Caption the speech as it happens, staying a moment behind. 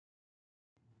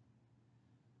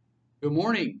Good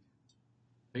morning,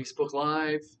 Facebook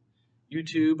Live,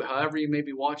 YouTube, however you may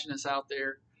be watching us out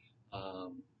there.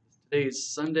 Um, Today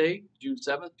is Sunday, June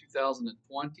 7th,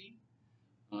 2020.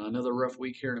 Another rough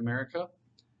week here in America.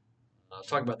 I'll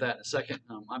talk about that in a second.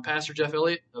 I'm Pastor Jeff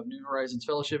Elliott of New Horizons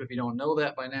Fellowship. If you don't know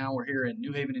that by now, we're here in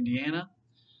New Haven, Indiana.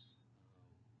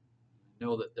 I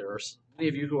know that there are many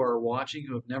of you who are watching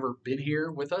who have never been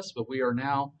here with us, but we are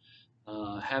now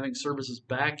having services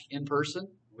back in person.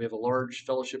 We have a large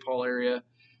fellowship hall area.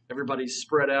 Everybody's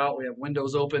spread out. We have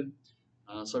windows open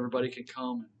so everybody can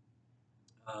come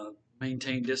and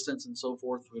maintain distance and so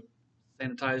forth with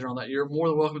sanitizer on that. You're more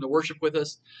than welcome to worship with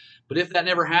us. But if that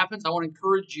never happens, I want to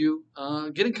encourage you,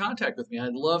 get in contact with me.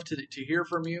 I'd love to hear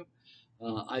from you.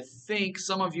 I think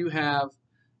some of you have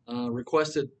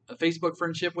requested a Facebook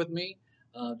friendship with me.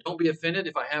 Don't be offended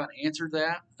if I haven't answered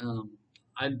that.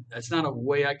 That's not a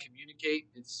way I communicate.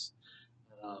 It's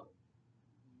uh,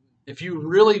 if you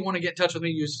really want to get in touch with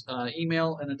me, use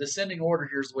email in a descending order.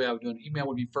 Here's the way I would do it. Email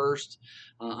would be first.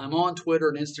 I'm on Twitter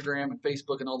and Instagram and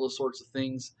Facebook and all those sorts of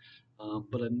things,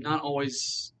 but I'm not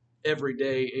always every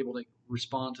day able to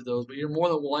respond to those. But you're more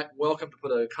than welcome to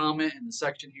put a comment in the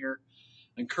section here.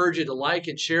 I encourage you to like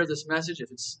and share this message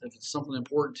if it's something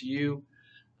important to you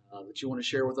that you want to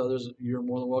share with others. You're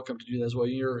more than welcome to do that as well.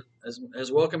 You're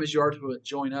as welcome as you are to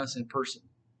join us in person.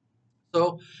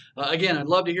 So again, I'd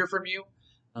love to hear from you.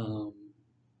 Um,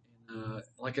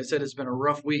 like I said, it's been a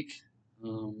rough week.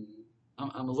 Um,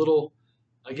 I'm a little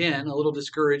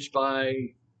discouraged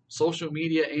by social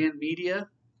media and media.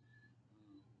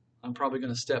 I'm probably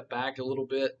going to step back a little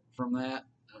bit from that,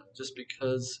 just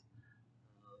because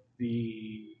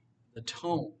the the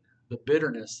tone, the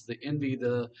bitterness, the envy,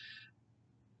 the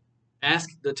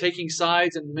taking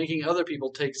sides and making other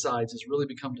people take sides has really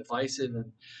become divisive,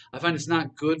 and I find it's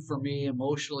not good for me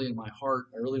emotionally in my heart.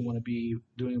 I really want to be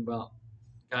doing about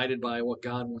guided by what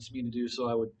God wants me to do. So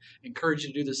I would encourage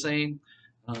you to do the same.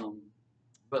 Um,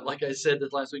 but like I said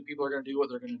this last week, people are going to do what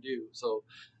they're going to do. So,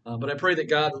 but I pray that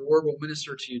God's word will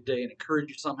minister to you today and encourage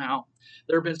you somehow.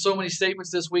 There have been so many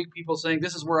statements this week, people saying,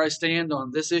 "This is where I stand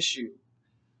on this issue."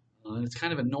 And it's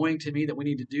kind of annoying to me that we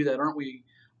need to do that. Aren't we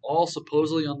all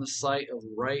supposedly on the side of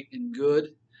right and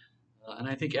good? And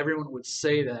I think everyone would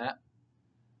say that.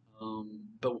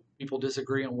 But people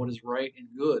disagree on what is right and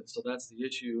good. So that's the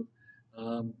issue.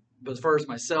 But as far as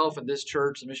myself and this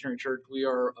church, the missionary church, we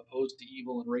are opposed to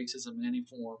evil and racism in any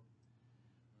form.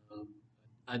 Um,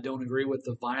 I don't agree with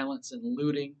the violence and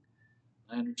looting.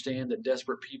 I understand that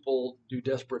desperate people do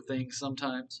desperate things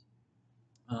sometimes.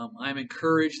 I'm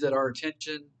encouraged that our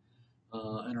attention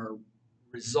and our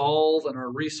resolve and our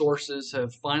resources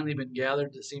have finally been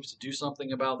gathered that seems to do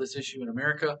something about this issue in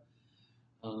America.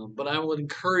 But I will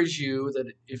encourage you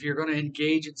that if you're going to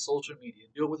engage in social media,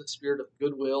 do it with a spirit of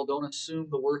goodwill. Don't assume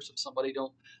the worst of somebody.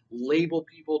 Don't label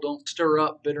people. Don't stir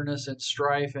up bitterness and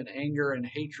strife and anger and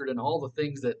hatred and all the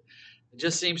things that it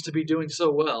just seems to be doing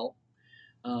so well.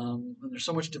 And there's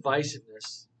so much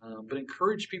divisiveness. But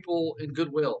encourage people in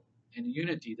goodwill and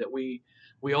unity that we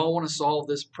all want to solve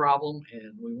this problem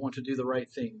and we want to do the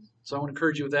right thing. So I want to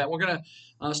encourage you with that. We're going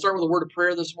to start with a word of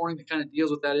prayer this morning that kind of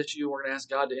deals with that issue. We're going to ask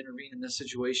God to intervene in this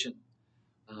situation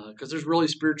because there's really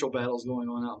spiritual battles going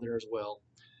on out there as well.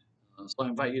 So I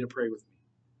invite you to pray with me.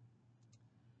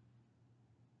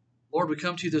 Lord, we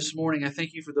come to you this morning. I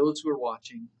thank you for those who are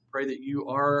watching. Pray that you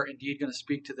are indeed going to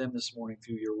speak to them this morning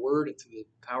through your word and through the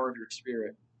power of your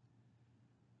spirit.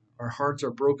 Our hearts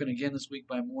are broken again this week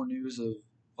by more news of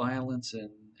violence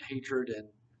and hatred and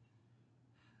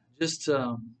just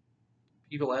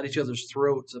people at each other's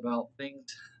throats about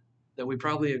things that we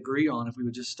probably agree on if we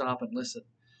would just stop and listen.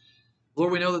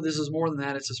 Lord, we know that this is more than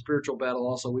that. It's a spiritual battle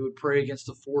also. We would pray against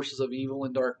the forces of evil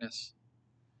and darkness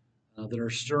that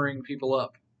are stirring people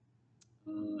up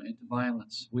into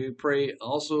violence. We would pray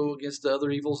also against the other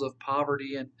evils of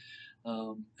poverty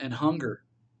and hunger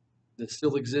that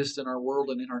still exist in our world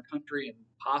and in our country and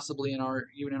possibly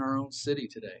even in our own city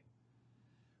today.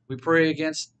 We pray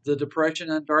against the depression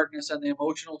and darkness and the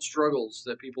emotional struggles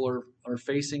that people are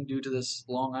facing due to this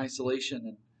long isolation.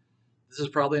 And this is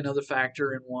probably another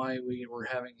factor in why we're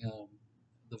having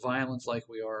the violence like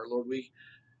we are. Lord, we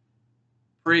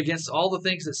pray against all the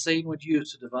things that Satan would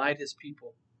use to divide his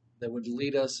people, that would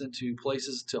lead us into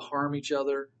places to harm each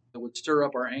other, that would stir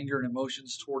up our anger and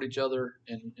emotions toward each other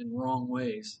in wrong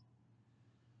ways.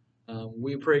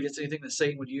 We pray against anything that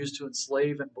Satan would use to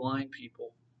enslave and blind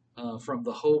people from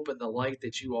the hope and the light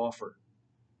that you offer.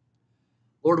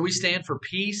 Lord, we stand for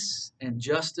peace and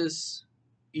justice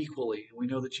equally. We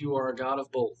know that you are a God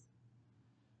of both.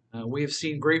 We have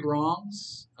seen great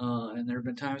wrongs, and there have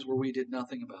been times where we did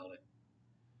nothing about it.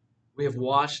 We have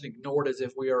watched and ignored as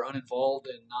if we are uninvolved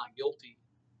and not guilty.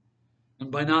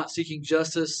 And by not seeking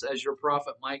justice, as your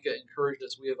prophet Micah encouraged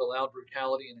us, we have allowed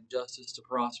brutality and injustice to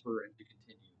prosper and to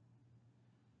continue.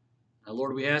 Now,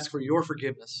 Lord, we ask for your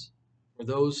forgiveness for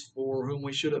those for whom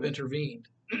we should have intervened.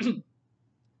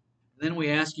 Then we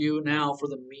ask you now for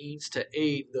the means to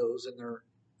aid those and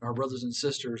our brothers and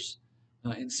sisters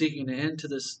in seeking an end to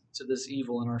this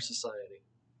evil in our society.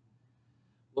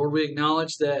 Lord, we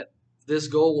acknowledge that this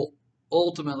goal will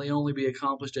ultimately only be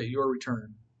accomplished at your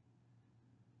return.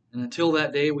 And until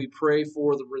that day, we pray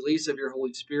for the release of your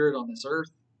Holy Spirit on this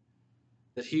earth,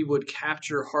 that he would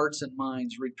capture hearts and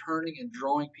minds, returning and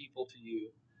drawing people to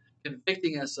you,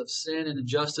 convicting us of sin and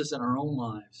injustice in our own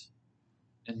lives,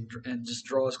 and just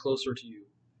draw us closer to you.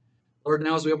 Lord,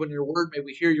 now as we open your word, may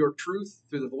we hear your truth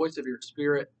through the voice of your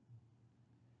Spirit.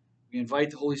 We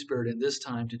invite the Holy Spirit in this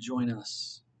time to join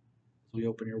us as we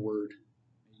open your word.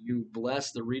 May you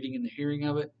bless the reading and the hearing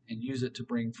of it and use it to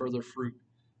bring further fruit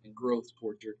and growth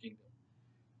towards your kingdom.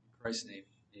 In Christ's name,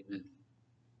 amen.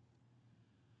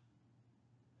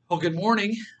 Well, good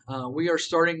morning. I'm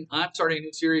starting a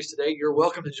new series today. You're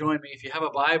welcome to join me. If you have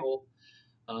a Bible,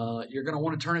 you're going to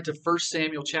want to turn it to 1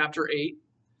 Samuel chapter 8.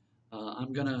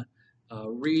 I'm going to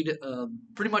read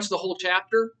pretty much the whole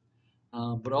chapter,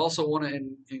 but I also want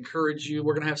to encourage you.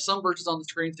 We're going to have some verses on the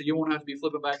screen, so you won't have to be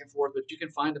flipping back and forth, but you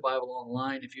can find the Bible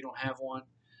online if you don't have one.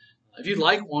 If you'd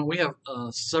like one, we have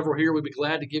several here. We'd be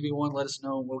glad to give you one. Let us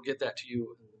know, and we'll get that to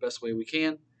you the best way we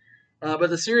can. But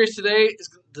the series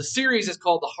is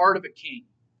called The Heart of a King.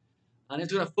 And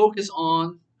it's going to focus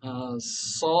on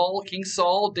King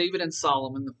Saul, David, and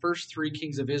Solomon, the first three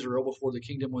kings of Israel before the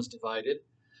kingdom was divided.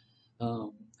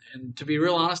 And to be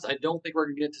real honest, I don't think we're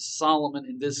going to get to Solomon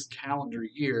in this calendar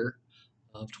year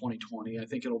of 2020. I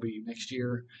think it'll be next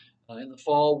year. In the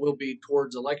fall, we'll be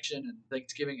towards election and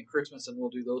Thanksgiving and Christmas, and we'll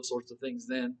do those sorts of things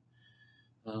then.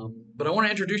 But I want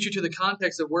to introduce you to the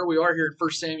context of where we are here in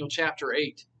 1 Samuel chapter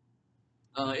 8.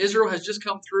 Israel has just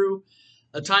come through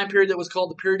a time period that was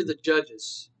called the period of the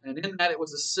Judges. And in that, it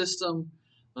was a system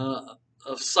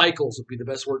of cycles, would be the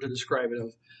best word to describe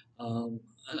it.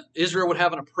 Israel would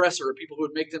have an oppressor, people who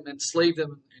would make them enslave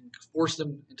them and force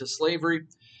them into slavery.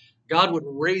 God would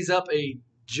raise up a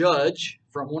judge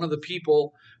from one of the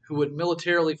people who would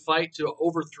militarily fight to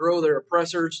overthrow their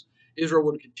oppressors. Israel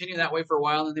would continue that way for a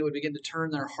while, and then they would begin to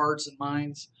turn their hearts and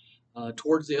minds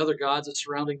towards the other gods of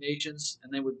surrounding nations,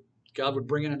 and God would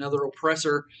bring in another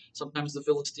oppressor, sometimes the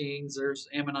Philistines, there's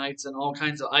Ammonites and all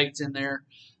kinds of ites in there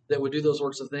that would do those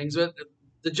sorts of things. But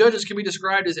the judges can be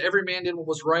described as every man did what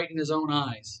was right in his own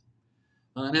eyes.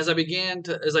 And as I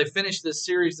finished this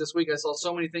series this week, I saw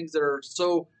so many things that are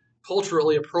so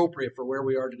culturally appropriate for where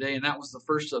we are today, and that was the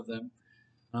first of them,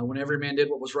 when every man did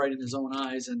what was right in his own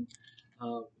eyes, and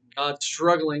God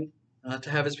struggling to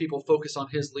have his people focus on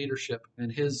his leadership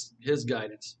and his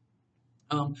guidance.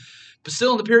 But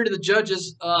still in the period of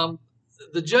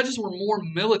the judges were more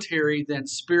military than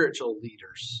spiritual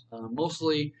leaders.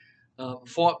 Mostly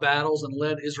fought battles and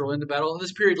led Israel into battle. And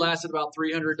this period lasted about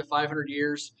 300 to 500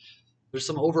 years. There's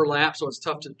some overlap, so it's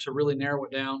tough to really narrow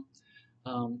it down.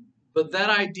 But that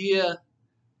idea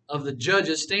of the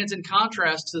judges stands in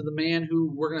contrast to the man who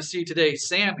we're going to see today,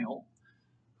 Samuel,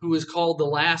 who is called the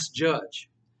last judge.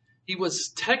 He was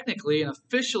technically and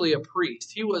officially a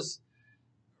priest. He was,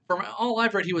 from all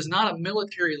I've read, he was not a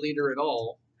military leader at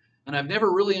all. And I've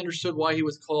never really understood why he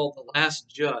was called the last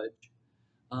judge.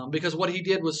 Because what he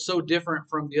did was so different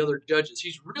from the other judges.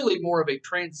 He's really more of a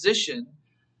transition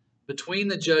between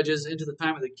the judges into the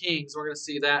time of the kings. We're going to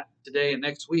see that today and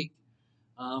next week.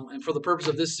 And for the purpose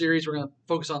of this series, we're going to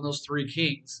focus on those three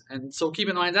kings. And so keep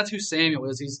in mind, that's who Samuel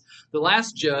is. He's the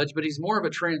last judge, but he's more of a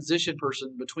transition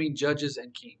person between judges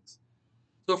and kings.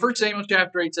 So 1 Samuel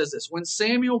chapter 8 says this: When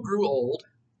Samuel grew old,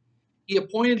 he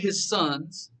appointed his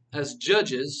sons as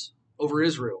judges over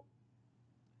Israel.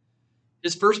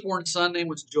 His firstborn son name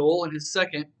was Joel, and his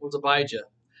second was Abijah.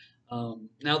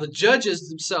 Now the judges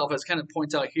themselves, as kind of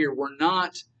points out here, were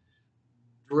not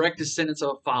direct descendants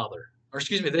of a father. Or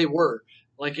excuse me, they were.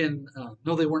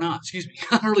 No, they were not. Excuse me.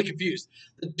 I'm really confused.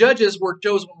 The judges were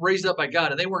chosen, raised up by God,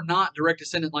 and they were not direct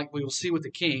descendant like we will see with the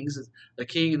kings. The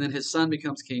king and then his son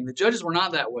becomes king. The judges were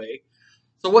not that way.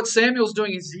 So what Samuel's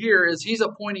doing here is he's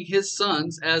appointing his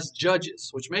sons as judges,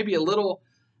 which may be a little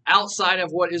outside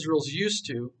of what Israel's used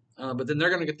to, but then they're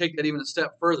going to take that even a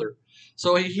step further.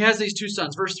 So he has these two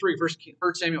sons. Verse 3,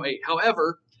 1 Samuel 8.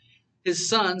 However, his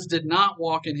sons did not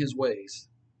walk in his ways.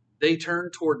 They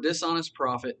turned toward dishonest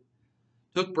profit,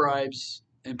 took bribes,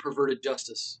 and perverted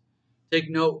justice. Take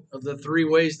note of the three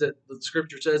ways that the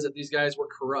scripture says that these guys were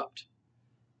corrupt.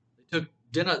 They took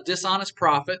dishonest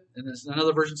profit, and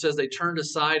another version says they turned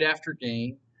aside after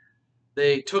gain.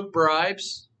 They took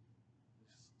bribes,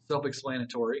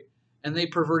 self-explanatory, and they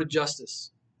perverted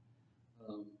justice.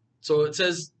 Um, so it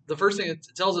says the first thing it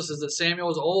tells us is that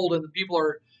Samuel is old, and the people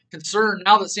are concerned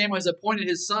now that Samuel has appointed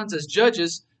his sons as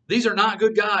judges. These are not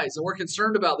good guys, and we're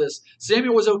concerned about this.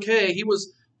 Samuel was okay. He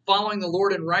was following the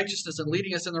Lord in righteousness and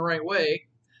leading us in the right way.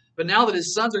 But now that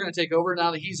his sons are going to take over,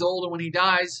 now that he's old, and when he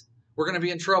dies, we're going to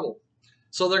be in trouble.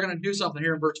 So they're going to do something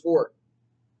here in verse 4.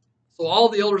 So all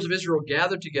the elders of Israel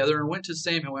gathered together and went to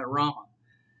Samuel at Ramah.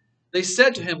 They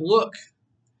said to him, "Look,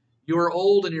 you are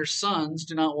old, and your sons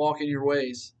do not walk in your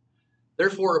ways.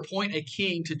 Therefore appoint a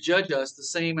king to judge us the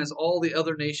same as all the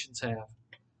other nations have."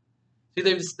 See,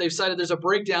 they've cited there's a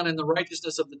breakdown in the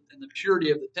righteousness and the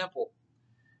purity of the temple.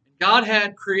 God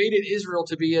had created Israel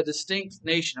to be a distinct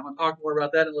nation. I'm going to talk more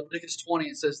about that in Leviticus 20.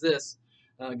 It says this.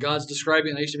 God's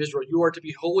describing the nation of Israel. "You are to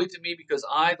be holy to me because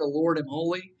I, the Lord, am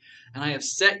holy, and I have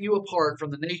set you apart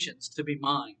from the nations to be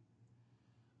mine."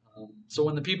 So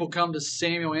when the people come to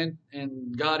Samuel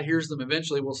and God hears them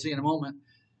eventually, we'll see in a moment,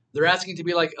 they're asking to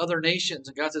be like other nations.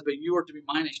 And God says, "But you are to be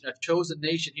my nation, a chosen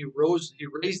nation." He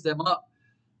raised them up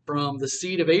from the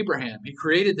seed of Abraham. He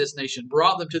created this nation,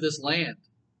 brought them to this land.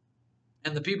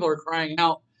 And the people are crying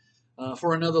out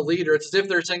for another leader. It's as if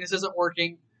they're saying this isn't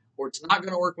working, or it's not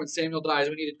going to work when Samuel dies.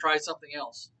 We need to try something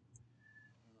else.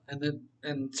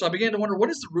 And so I began to wonder, what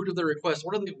is the root of their request?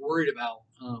 What are they worried about?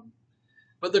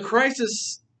 But the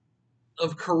crisis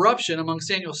of corruption among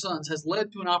Samuel's sons has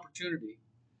led to an opportunity.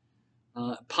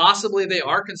 Possibly they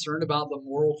are concerned about the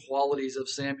moral qualities of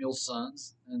Samuel's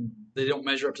sons, and they don't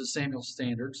measure up to Samuel's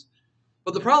standards.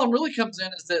 But the problem really comes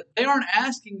in is that they aren't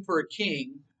asking for a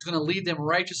king who's going to lead them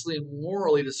righteously and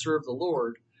morally to serve the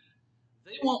Lord.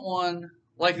 They want one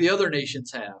like the other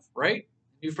nations have, right?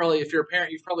 If you're a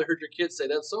parent, you've probably heard your kids say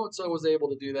that so-and-so was able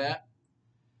to do that.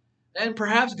 And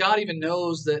perhaps God even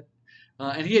knows that,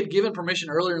 and he had given permission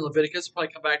earlier in Leviticus, we'll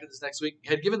probably come back to this next week, he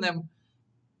had given them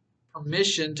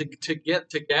permission to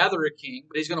gather a king,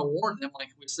 but he's going to warn them, like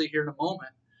we see here in a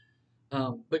moment.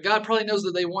 But God probably knows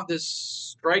that they want this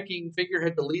striking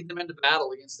figurehead to lead them into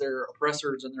battle against their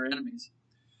oppressors and their enemies.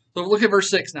 So look at verse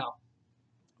 6 now.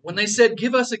 When they said,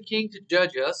 "Give us a king to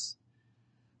judge us,"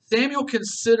 Samuel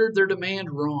considered their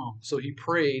demand wrong, so he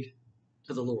prayed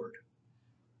to the Lord.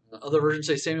 Other versions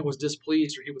say Samuel was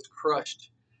displeased or he was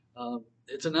crushed.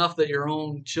 It's enough that your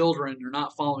own children are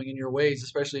not following in your ways,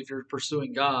 especially if you're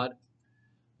pursuing God.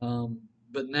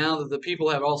 But now that the people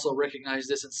have also recognized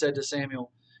this and said to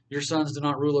Samuel, "Your sons do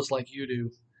not rule us like you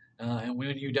do, and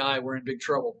when you die, we're in big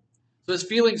trouble." So his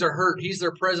feelings are hurt. He's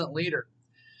their present leader.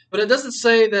 But it doesn't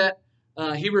say that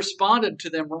he responded to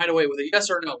them right away with a yes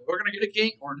or no. We're going to get a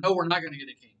king, or no, we're not going to get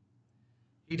a king.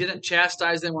 He didn't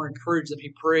chastise them or encourage them. He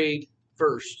prayed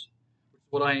first, which is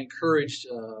what I encouraged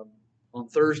on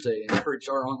Thursday, encouraged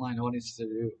our online audience to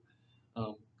do.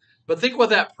 But think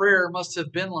what that prayer must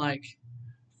have been like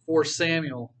for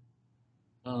Samuel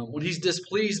when he's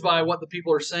displeased by what the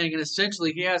people are saying, and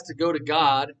essentially he has to go to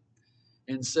God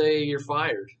and say, "You're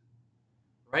fired,"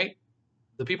 right?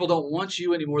 The people don't want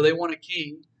you anymore. They want a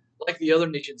king like the other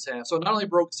nations have. So it not only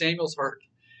broke Samuel's heart,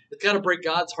 it's got to break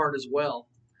God's heart as well.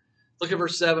 Look at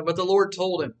verse 7. "But the Lord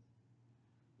told him,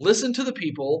 'Listen to the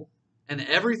people and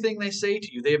everything they say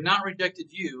to you. They have not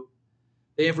rejected you.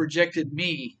 They have rejected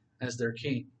me as their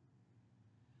king.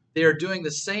 They are doing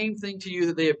the same thing to you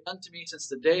that they have done to me since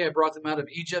the day I brought them out of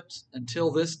Egypt until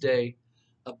this day,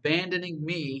 abandoning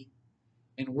me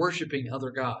and worshiping other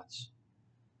gods.'"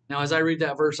 Now, as I read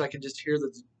that verse, I can just hear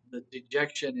the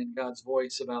dejection in God's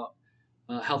voice about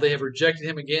how they have rejected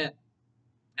him again.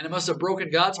 And it must have broken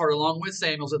God's heart along with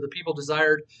Samuel's that the people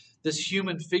desired this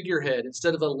human figurehead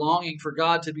instead of a longing for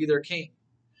God to be their king.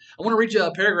 I want to read you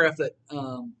a paragraph that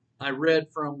I read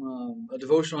from a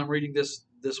devotional I'm reading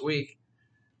this week.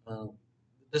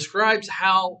 Describes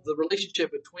how the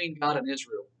relationship between God and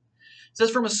Israel. It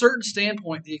says, "From a certain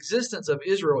standpoint, the existence of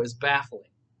Israel is baffling.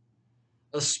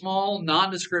 A small,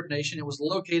 nondescript nation, it was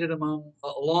located along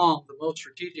the most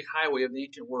strategic highway of the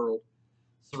ancient world,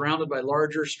 surrounded by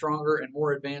larger, stronger, and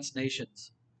more advanced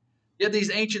nations. Yet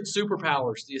these ancient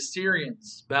superpowers, the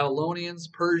Assyrians, Babylonians,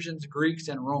 Persians, Greeks,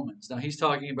 and Romans." Now he's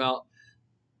talking about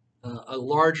a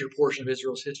larger portion of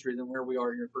Israel's history than where we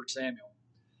are here in 1 Samuel.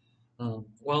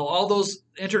 While all those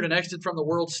entered and exited from the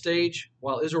world stage,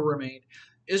 while Israel remained,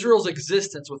 Israel's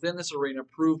existence within this arena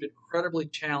proved incredibly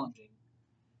challenging.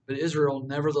 But Israel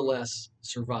nevertheless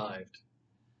survived.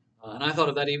 And I thought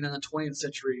of that even in the 20th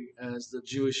century as the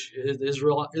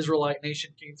Israelite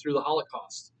nation came through the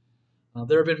Holocaust.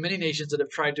 There have been many nations that have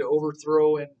tried to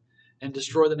overthrow and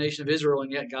destroy the nation of Israel,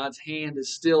 and yet God's hand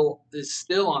is still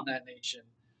on that nation,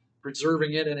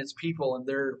 preserving it and its people and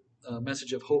their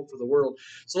message of hope for the world.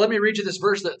 So let me read you this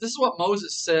verse. This is what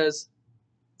Moses says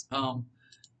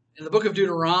in the book of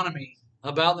Deuteronomy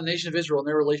about the nation of Israel and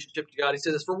their relationship to God. He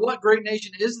says, "For what great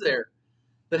nation is there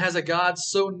that has a God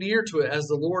so near to it as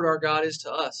the Lord our God is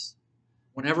to us,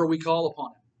 whenever we call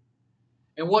upon him?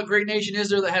 And what great nation is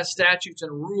there that has statutes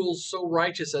and rules so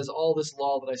righteous as all this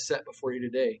law that I set before you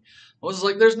today?" Moses is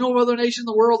like, there's no other nation in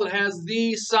the world that has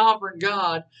the sovereign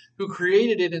God who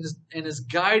created it and is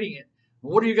guiding it.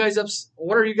 What are you guys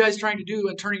trying to do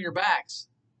and turning your backs?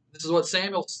 This is what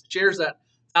Samuel shares that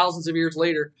thousands of years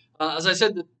later. As I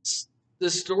said,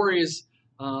 this story is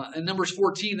in Numbers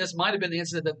 14. This might have been the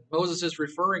incident that Moses is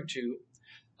referring to.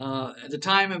 At the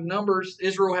time of Numbers,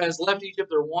 Israel has left Egypt.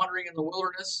 They're wandering in the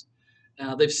wilderness.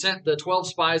 They've sent the 12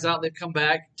 spies out. They've come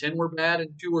back. 10 were bad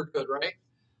and 2 were good, right?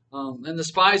 And the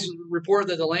spies report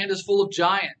that the land is full of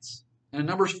giants. And in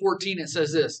Numbers 14, it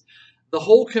says this: "The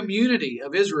whole community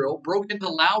of Israel broke into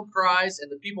loud cries,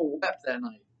 and the people wept that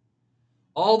night.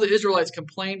 All the Israelites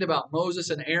complained about Moses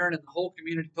and Aaron, and the whole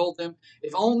community told them,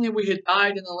 'If only we had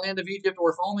died in the land of Egypt,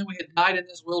 or if only we had died in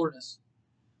this wilderness.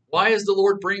 Why is the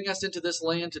Lord bringing us into this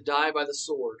land to die by the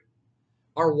sword?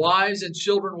 Our wives and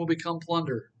children will become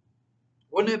plunder.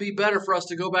 Wouldn't it be better for us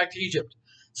to go back to Egypt?'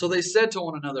 So they said to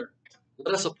one another,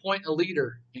 'Let us appoint a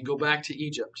leader and go back to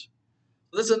Egypt.'"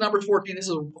 So this is Numbers 14. This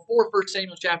is before 1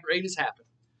 Samuel chapter 8 has happened.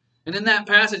 And in that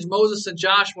passage, Moses and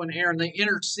Joshua and Aaron, they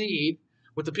intercede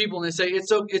with the people, and they say,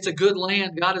 it's a good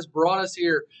land. God has brought us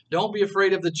here. Don't be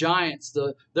afraid of the giants.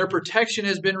 Their protection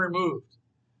has been removed.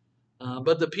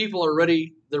 But the people are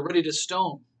ready. They're ready to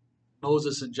stone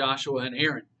Moses and Joshua and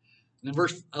Aaron. And in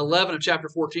verse 11 of chapter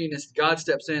 14, as God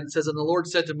steps in, it says, "And the Lord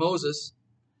said to Moses,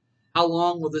 'How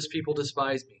long will this people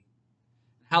despise me?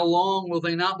 How long will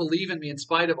they not believe in me in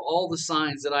spite of all the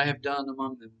signs that I have done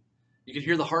among them?'" You can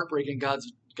hear the heartbreak in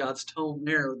God's tone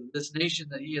there. This nation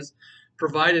that he has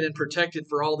provided and protected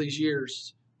for all these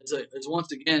years is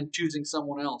once again choosing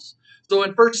someone else. So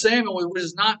in 1 Samuel, which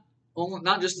is not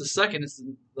just the second, it's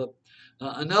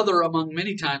another among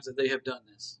many times that they have done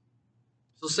this.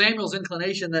 So Samuel's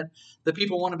inclination that the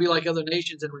people want to be like other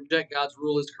nations and reject God's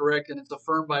rule is correct, and it's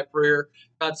affirmed by prayer.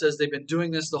 God says they've been doing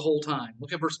this the whole time.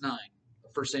 Look at verse 9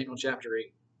 of 1 Samuel chapter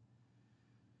 8.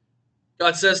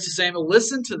 God says to Samuel,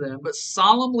 "Listen to them, but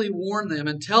solemnly warn them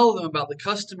and tell them about the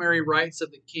customary rights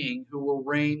of the king who will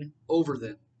reign over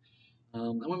them."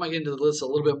 And we might get into this a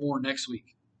little bit more next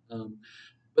week.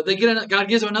 But God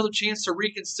gives them another chance to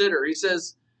reconsider. He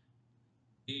says,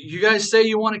 "You guys say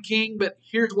you want a king, but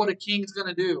here's what a king's going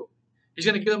to do." He's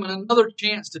going to give them another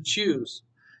chance to choose.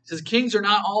 He says kings are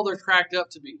not all they're cracked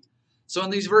up to be. So in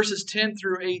these verses 10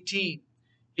 through 18,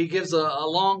 he gives a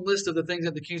long list of the things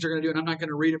that the kings are going to do, and I'm not going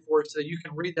to read it for us, so you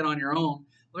can read that on your own.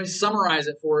 Let me summarize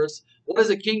it for us. What is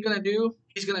a king going to do?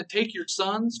 He's going to take your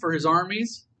sons for his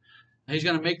armies. He's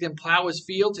going to make them plow his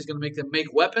fields. He's going to make them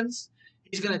make weapons.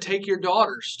 He's going to take your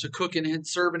daughters to cook and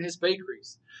serve in his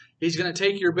bakeries. He's going to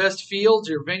take your best fields,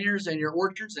 your vineyards, and your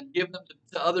orchards and give them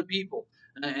to other people,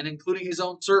 and including his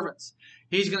own servants.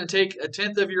 He's going to take a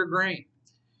tenth of your grain.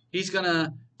 He's going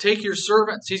to take your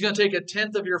servants. He's going to take a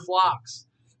tenth of your flocks.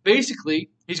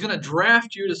 Basically, he's going to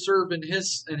draft you to serve in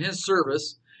his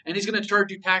service, and he's going to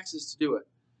charge you taxes to do it.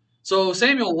 So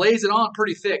Samuel lays it on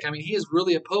pretty thick. I mean, he is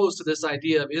really opposed to this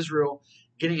idea of Israel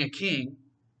getting a king.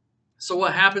 So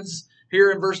what happens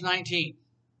here in verse 19?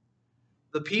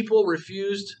 The people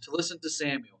refused to listen to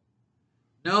Samuel.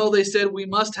 No, they said, "We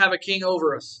must have a king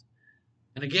over us."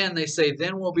 And again, they say,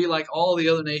 "Then we'll be like all the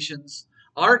other nations.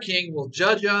 Our king will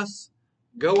judge us,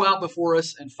 go out before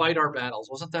us, and fight our battles."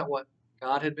 Wasn't that what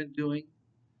God had been doing?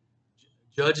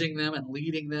 Judging them and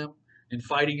leading them and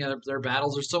fighting their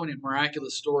battles. There's so many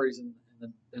miraculous stories in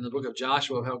the book of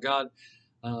Joshua of how God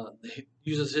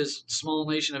uses his small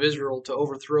nation of Israel to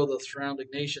overthrow the surrounding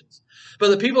nations. But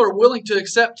the people are willing to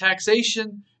accept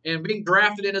taxation and being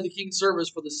drafted into the king's service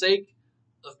for the sake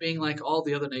of being like all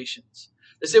the other nations.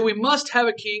 They say, "We must have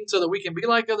a king so that we can be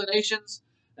like other nations,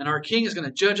 and our king is going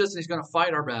to judge us and he's going to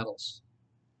fight our battles."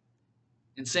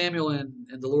 And Samuel and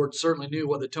the Lord certainly knew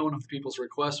what the tone of the people's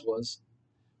request was.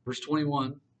 Verse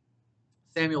 21,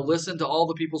 Samuel listened to all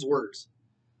the people's words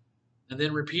and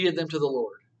then repeated them to the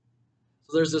Lord.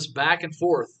 So there's this back and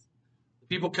forth. The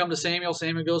people come to Samuel.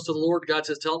 Samuel goes to the Lord. God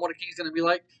says, "Tell him what a king's going to be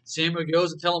like." Samuel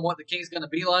goes and tell him what the king's going to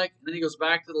be like. And then he goes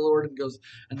back to the Lord and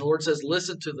the Lord says,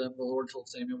 "Listen to them." The Lord told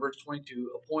Samuel, verse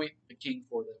 22, "Appoint a king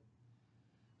for them."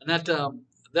 And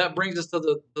that brings us to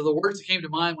the words that came to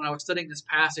mind when I was studying this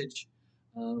passage.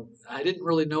 I didn't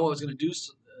really know I was going to do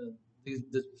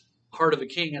Heart of a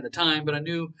King at the time, but I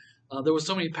knew there was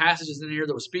so many passages in here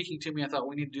that were speaking to me. I thought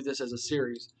we need to do this as a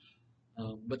series.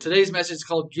 But today's message is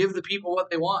called "Give the People What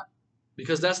They Want,"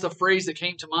 because that's the phrase that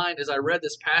came to mind as I read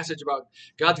this passage about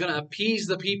God's going to appease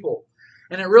the people.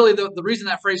 And it really, the reason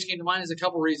that phrase came to mind is a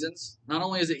couple reasons. Not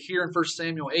only is it here in 1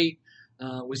 Samuel 8,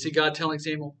 we see God telling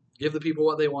Samuel, "Give the people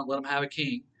what they want, let them have a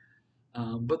king."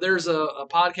 But there's a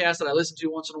podcast that I listen to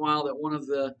once in a while that one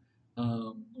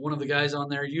of the guys on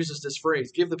there uses this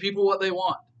phrase, "Give the people what they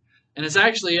want." And it's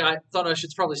actually, I thought I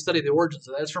should probably study the origins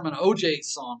of that. It's from an OJ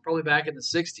song, probably back in the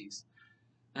 60s.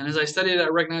 And as I studied it, I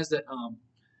recognized that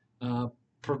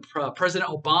President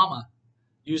Obama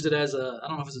used it as I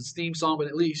don't know if it's a theme song, but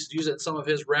at least used it at some of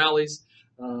his rallies.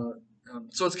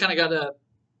 So it's kind of got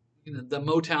the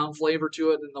Motown flavor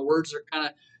to it, and the words are kind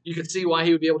of, you can see why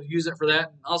he would be able to use it for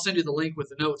that. I'll send you the link with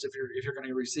the notes if you're going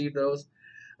to receive those.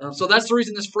 So that's the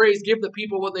reason this phrase, "Give the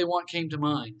people what they want," came to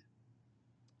mind.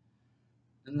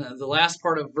 And the last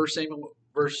part of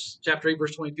chapter 8,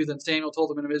 verse 22, then Samuel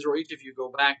told the men of Israel, "Each of you go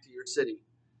back to your city."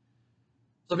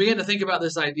 So I began to think about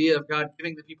this idea of God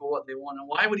giving the people what they want. And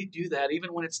why would he do that,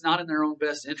 even when it's not in their own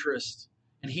best interest?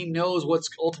 And he knows what's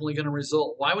ultimately going to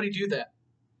result. Why would he do that?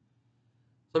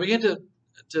 So I began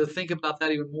to think about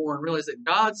that even more and realize that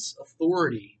God's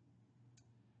authority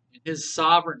and his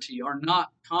sovereignty are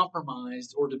not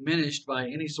compromised or diminished by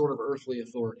any sort of earthly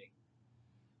authority.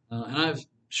 And I've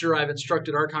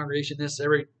instructed our congregation this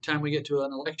every time we get to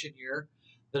an election year,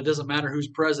 that it doesn't matter who's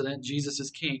president, Jesus is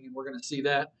king, and we're going to see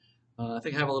that. I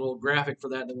think I have a little graphic for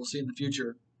that we'll see in the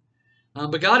future.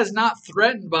 But God is not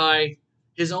threatened by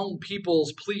his own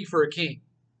people's plea for a king.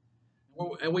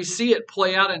 And we see it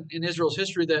play out in Israel's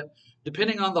history that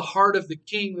depending on the heart of the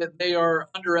king that they are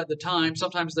under at the time,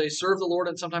 sometimes they serve the Lord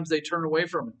and sometimes they turn away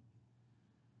from him.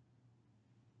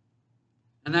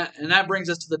 And that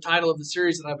brings us to the title of the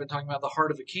series that I've been talking about, "The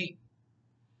Heart of a King."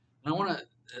 And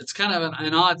it's kind of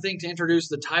an odd thing to introduce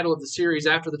the title of the series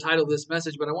after the title of this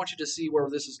message, but I want you to see where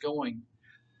this is going.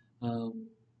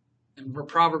 In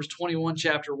Proverbs 21,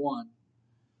 chapter 21,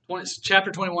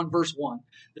 verse 1,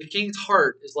 "The king's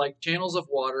heart is like channels of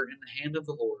water in the hand of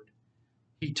the Lord.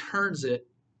 He turns it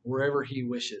wherever he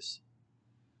wishes."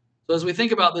 So as we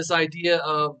think about this idea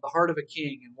of the heart of a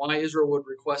king and why Israel would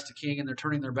request a king and they're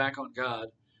turning their back on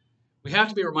God, we have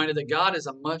to be reminded that God is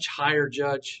a much higher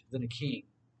judge than a king.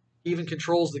 He even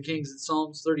controls the kings. In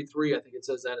Psalms 33, I think it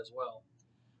says that as well.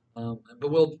 But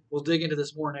we'll dig into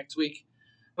this more next week.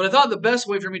 But I thought the best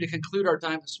way for me to conclude our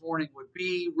time this morning would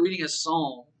be reading a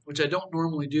psalm, which I don't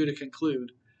normally do to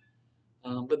conclude.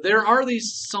 But there are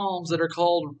these psalms that are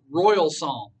called royal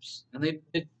psalms, and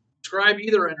they describe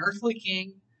either an earthly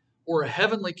king or a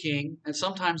heavenly king, and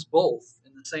sometimes both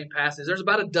in the same passage. There's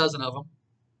about a dozen of them.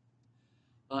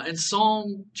 And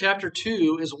Psalm chapter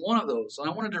 2 is one of those. And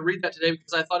I wanted to read that today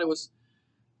because I thought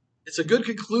it's a good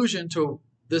conclusion to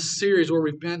this series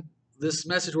this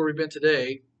message where we've been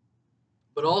today,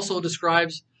 but also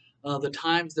describes the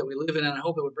times that we live in, and I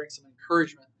hope it would bring some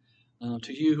encouragement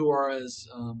to you who are as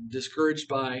discouraged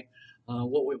by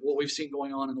what we've seen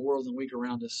going on in the world and the week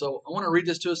around us. So I want to read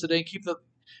this to us today.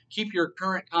 Keep your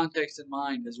current context in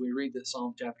mind as we read this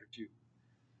Psalm chapter 2.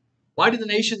 "Why do the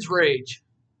nations rage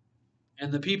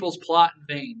and the peoples plot in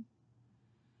vain?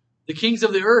 The kings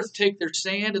of the earth take their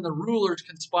stand, and the rulers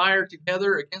conspire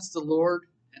together against the Lord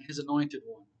and his anointed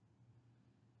one.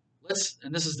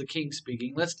 And this is the king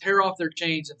speaking, let's tear off their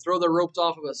chains and throw their ropes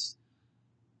off of us.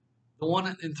 The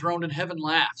one enthroned in heaven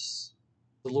laughs.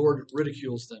 The Lord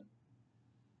ridicules them.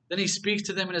 Then he speaks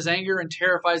to them in his anger and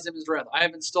terrifies them in his wrath. I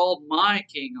have installed my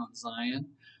king on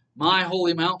Zion, my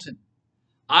holy mountain.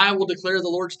 I will declare the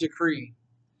Lord's decree.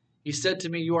 He said to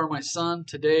me, you are my son.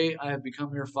 Today I have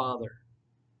become your father.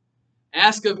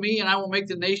 Ask of me, and I will make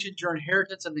the nations your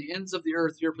inheritance and the ends of the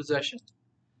earth your possession.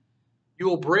 You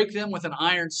will break them with an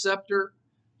iron scepter.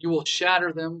 You will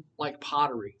shatter them like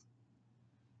pottery.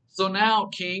 So now,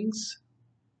 kings,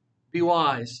 be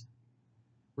wise.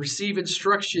 Receive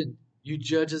instruction, you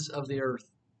judges of the earth.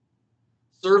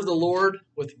 Serve the Lord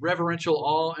with reverential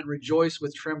awe and rejoice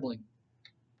with trembling.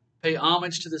 Pay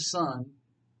homage to the Son,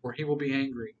 or he will be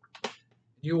angry.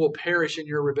 You will perish in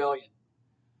your rebellion.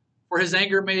 For his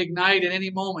anger may ignite at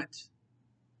any moment.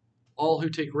 All who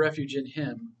take refuge in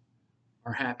him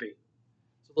are happy.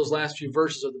 So those last few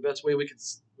verses are the best way we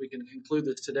can conclude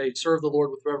this today. Serve the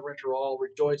Lord with reverential awe,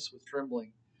 rejoice with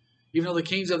trembling. Even though the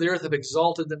kings of the earth have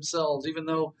exalted themselves, even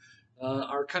though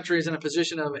our country is in a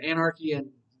position of anarchy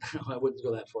and, I wouldn't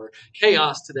go that far,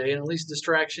 chaos today, and at least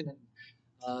distraction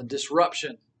and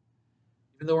disruption.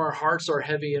 Even though our hearts are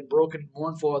heavy and broken and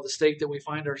mournful at the state that we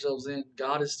find ourselves in,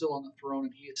 God is still on the throne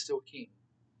and he is still king.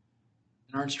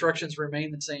 And our instructions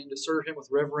remain the same, to serve him with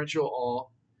reverential awe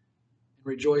and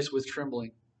rejoice with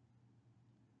trembling.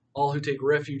 All who take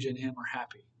refuge in him are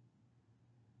happy.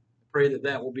 I pray that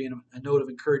that will be a note of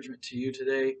encouragement to you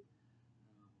today.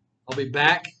 I'll be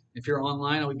back. If you're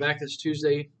online, I'll be back this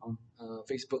Tuesday on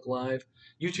Facebook Live.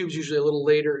 YouTube's usually a little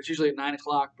later. It's usually at 9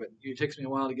 o'clock, but it takes me a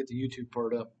while to get the YouTube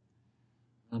part up.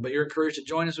 But you're encouraged to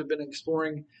join us. We've been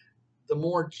exploring the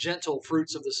more gentle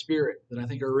fruits of the Spirit that I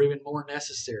think are even more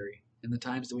necessary in the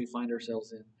times that we find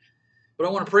ourselves in. But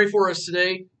I want to pray for us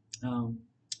today and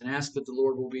ask that the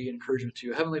Lord will be encouragement to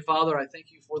you. Heavenly Father, I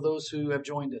thank you for those who have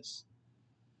joined us.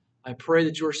 I pray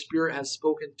that your Spirit has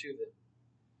spoken to them.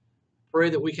 Pray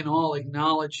that we can all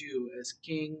acknowledge you as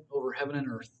King over heaven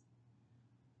and earth.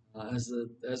 As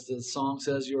the song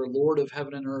says, you are Lord of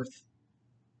heaven and earth,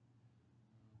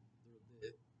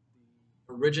 the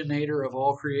originator of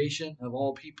all creation, of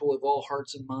all people, of all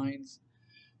hearts and minds.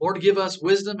 Lord, give us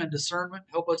wisdom and discernment.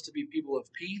 Help us to be people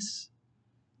of peace,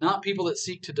 not people that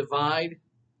seek to divide.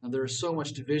 Now, there is so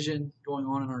much division going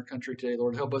on in our country today.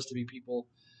 Lord, help us to be people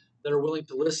that are willing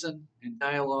to listen and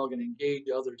dialogue and engage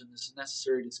others in this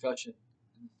necessary discussion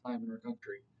in this time in our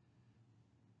country.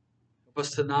 Help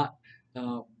us to not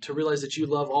to realize that you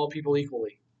love all people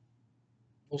equally.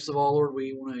 Most of all, Lord,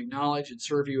 we want to acknowledge and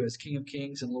serve you as King of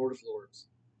Kings and Lord of Lords.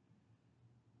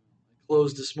 I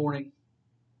close this morning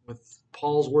with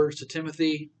Paul's words to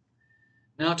Timothy.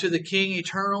 Now to the King,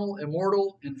 eternal,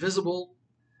 immortal, invisible,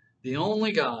 the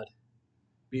only God,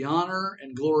 be honor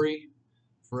and glory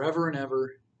forever and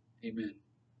ever. Amen.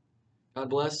 God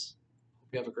bless.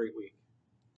 Hope you have a great week.